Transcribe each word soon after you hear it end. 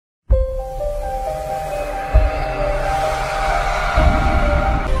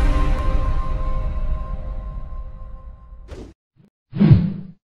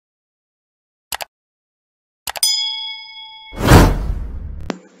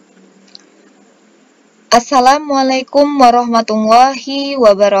Assalamualaikum warahmatullahi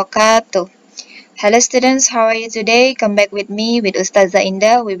wabarakatuh. Hello students, how are you today? Come back with me with Ustazah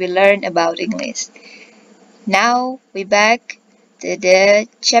Indah. We will learn about English. Now we back to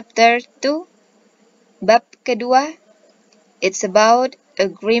the chapter 2, bab kedua. It's about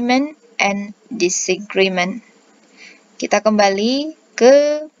agreement and disagreement. Kita kembali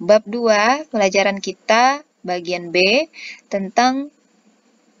ke bab 2, pelajaran kita bagian B tentang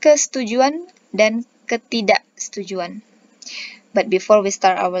kesetujuan dan ketidaksetujuan. But before we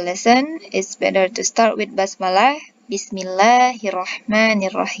start our lesson, it's better to start with basmalah.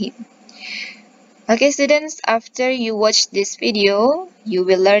 Bismillahirrahmanirrahim. Okay students, after you watch this video, you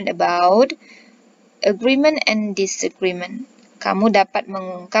will learn about agreement and disagreement. Kamu dapat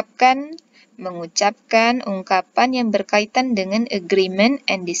mengucapkan ungkapan yang berkaitan dengan agreement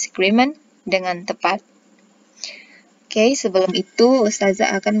and disagreement dengan tepat. Oke, sebelum itu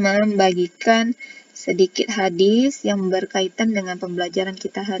Ustazah akan membagikan sedikit hadis yang berkaitan dengan pembelajaran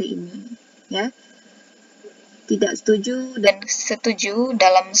kita hari ini, ya. Tidak setuju dan setuju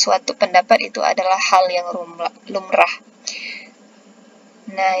dalam suatu pendapat itu adalah hal yang lumrah.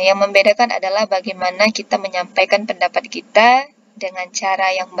 Nah, yang membedakan adalah bagaimana kita menyampaikan pendapat kita dengan cara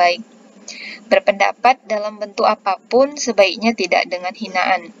yang baik. Berpendapat dalam bentuk apapun sebaiknya tidak dengan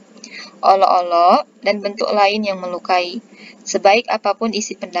hinaan, olok-olok, dan bentuk lain yang melukai. Sebaik apapun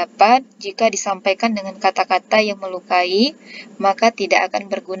isi pendapat, jika disampaikan dengan kata-kata yang melukai, maka tidak akan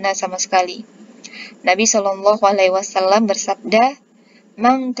berguna sama sekali. Nabi SAW bersabda,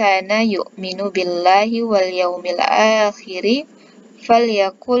 "Man kana yu'minu billahi wal yaumil akhiri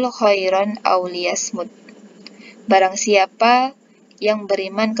falyakul khairan aw liyasmut." Barang siapa yang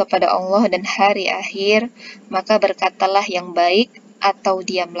beriman kepada Allah dan hari akhir, maka berkatalah yang baik atau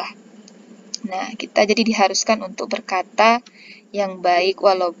diamlah. Nah, kita jadi diharuskan untuk berkata yang baik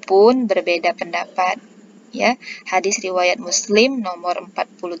walaupun berbeda pendapat. Ya, hadis riwayat Muslim nomor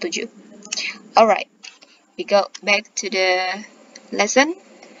 47. Alright, we go back to the lesson.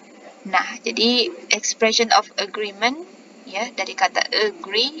 Nah, jadi expression of agreement, ya, dari kata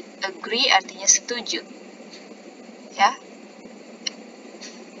agree artinya setuju. Ya,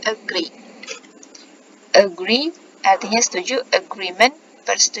 agree artinya setuju, agreement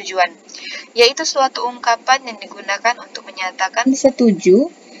persetujuan, yaitu suatu ungkapan yang digunakan untuk menyatakan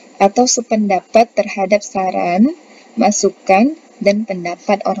setuju atau sependapat terhadap saran, masukan, dan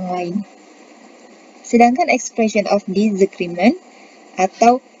pendapat orang lain. Sedangkan expression of disagreement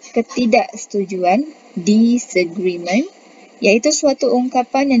atau ketidaksetujuan, disagreement, yaitu suatu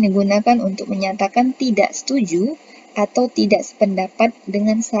ungkapan yang digunakan untuk menyatakan tidak setuju atau tidak sependapat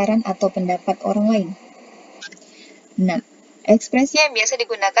dengan saran atau pendapat orang lain. Nah, ekspresi yang biasa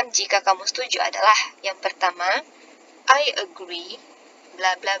digunakan jika kamu setuju adalah yang pertama, I agree,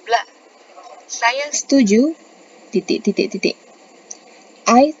 bla bla bla. Saya setuju, titik.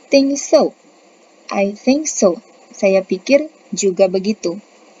 I think so. Saya pikir juga begitu.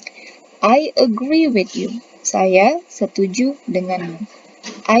 I agree with you. Saya setuju denganmu.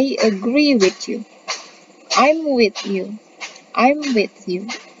 I agree with you. I'm with you.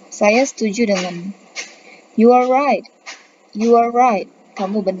 Saya setuju denganmu. You are right.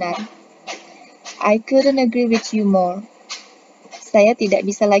 Kamu benar. I couldn't agree with you more. Saya tidak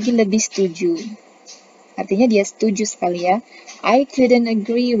bisa lagi lebih setuju. Artinya dia setuju sekali ya. I couldn't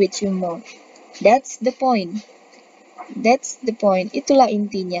agree with you more. That's the point. Itulah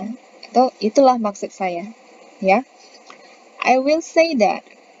intinya. Atau itulah maksud saya. Ya. I will say that.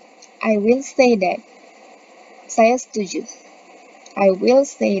 Saya setuju. I will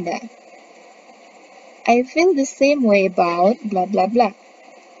say that. I feel the same way about bla bla bla.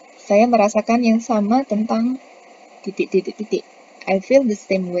 Saya merasakan yang sama tentang titik. I feel the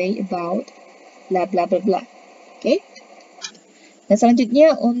same way about bla bla bla bla. Oke? Nah,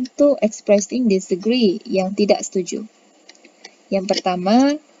 selanjutnya untuk expressing disagree, yang tidak setuju. Yang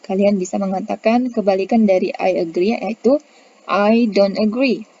pertama, kalian bisa mengatakan kebalikan dari I agree, yaitu I don't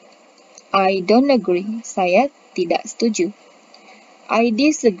agree. Saya tidak setuju. I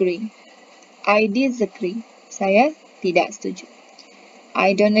disagree. Saya tidak setuju.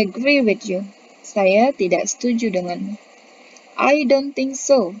 I don't agree with you. Saya tidak setuju denganmu. I don't think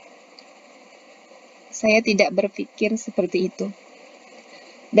so. Saya tidak berpikir seperti itu.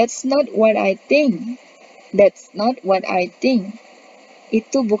 That's not what I think.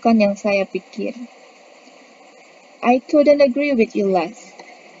 Itu bukan yang saya pikir. I couldn't agree with you less.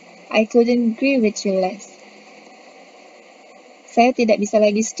 Saya tidak bisa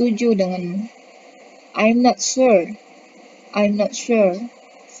lagi setuju denganmu. I'm not sure.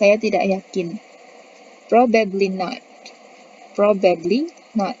 Saya tidak yakin. Probably not.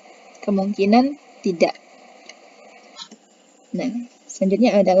 Kemungkinan tidak. Nah,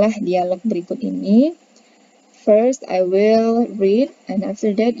 selanjutnya adalah dialog berikut ini. First, I will read, and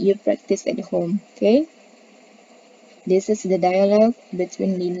after that, you practice at home. Okay? This is the dialogue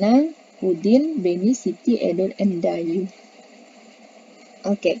between Lina, Udin, Benny, Siti, Edul, and Dayu.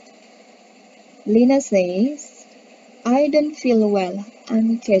 Okay. Lina says, I don't feel well.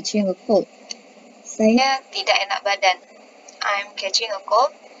 I'm catching a cold. Saya tidak enak badan. I'm catching a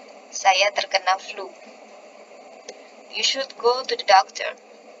cold. Saya terkena flu. You should go to the doctor.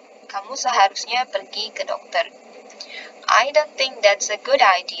 Kamu seharusnya pergi ke dokter. I don't think that's a good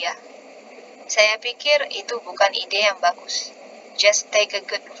idea. Saya pikir itu bukan ide yang bagus. Just take a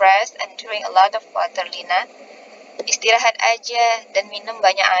good rest and drink a lot of water, Lina. Istirahat aja dan minum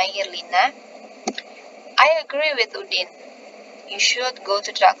banyak air, Lina. I agree with Udin. You should go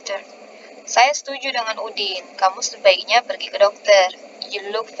to the doctor. Saya setuju dengan Udin. Kamu sebaiknya pergi ke dokter.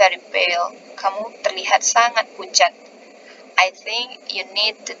 You look very pale. Kamu terlihat sangat pucat. I think you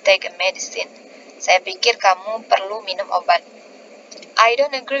need to take a medicine. Saya pikir kamu perlu minum obat. I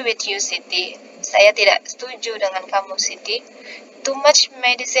don't agree with you, Siti. Saya tidak setuju dengan kamu, Siti. Too much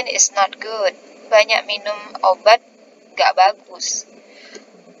medicine is not good. Banyak minum obat gak bagus.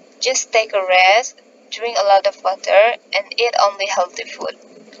 Just take a rest, drink a lot of water, and eat only healthy food.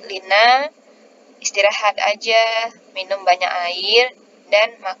 Lina, istirahat aja, minum banyak air,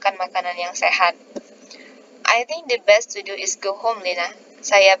 dan makan makanan yang sehat. I think the best to do is go home, Lina.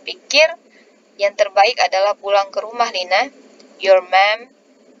 Saya pikir yang terbaik adalah pulang ke rumah, Lina. Your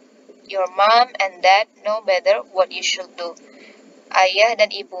mom and dad know better what you should do. Ayah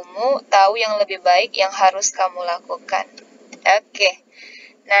dan ibumu tahu yang lebih baik yang harus kamu lakukan. Oke.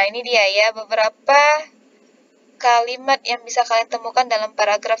 Nah, ini dia ya beberapa kalimat yang bisa kalian temukan dalam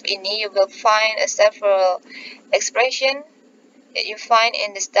paragraf ini. You will find several expression that you find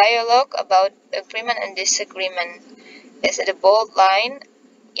in this dialogue about agreement and disagreement. There's the bold line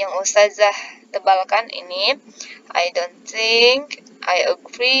yang Ustazah tebalkan ini. I don't think, I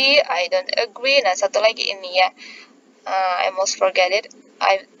agree, I don't agree. Nah, satu lagi ini ya. I almost forget it.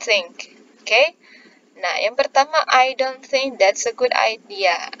 I think. Okay? Nah, yang pertama, I don't think that's a good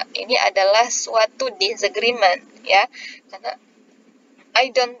idea. Ini adalah suatu disagreement, ya. Karena I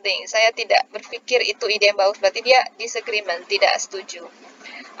don't think, saya tidak berpikir itu ide yang bagus, berarti dia disagreement, tidak setuju.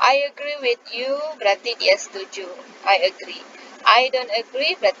 I agree with you, berarti dia setuju. I agree. I don't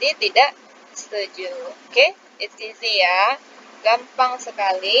agree, berarti tidak setuju. Okay? It's easy ya. Gampang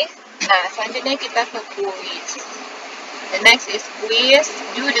sekali. Nah, selanjutnya kita ke quiz. The next is quiz.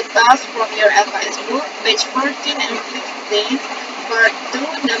 Do the task from your LKS book, page 14 and 15, part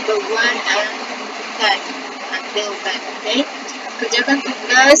 2, number 1 and 10, until 10, okay? Kerjakan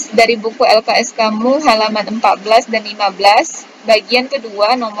tugas dari buku LKS kamu halaman 14 dan 15, bagian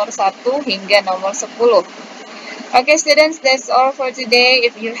kedua nomor 1 hingga nomor 10. Okay, students, that's all for today.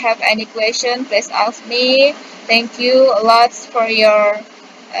 If you have any question, please ask me. Thank you a lot for your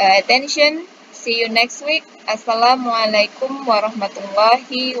attention. See you next week. Assalamualaikum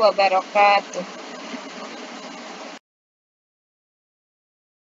warahmatullahi wabarakatuh.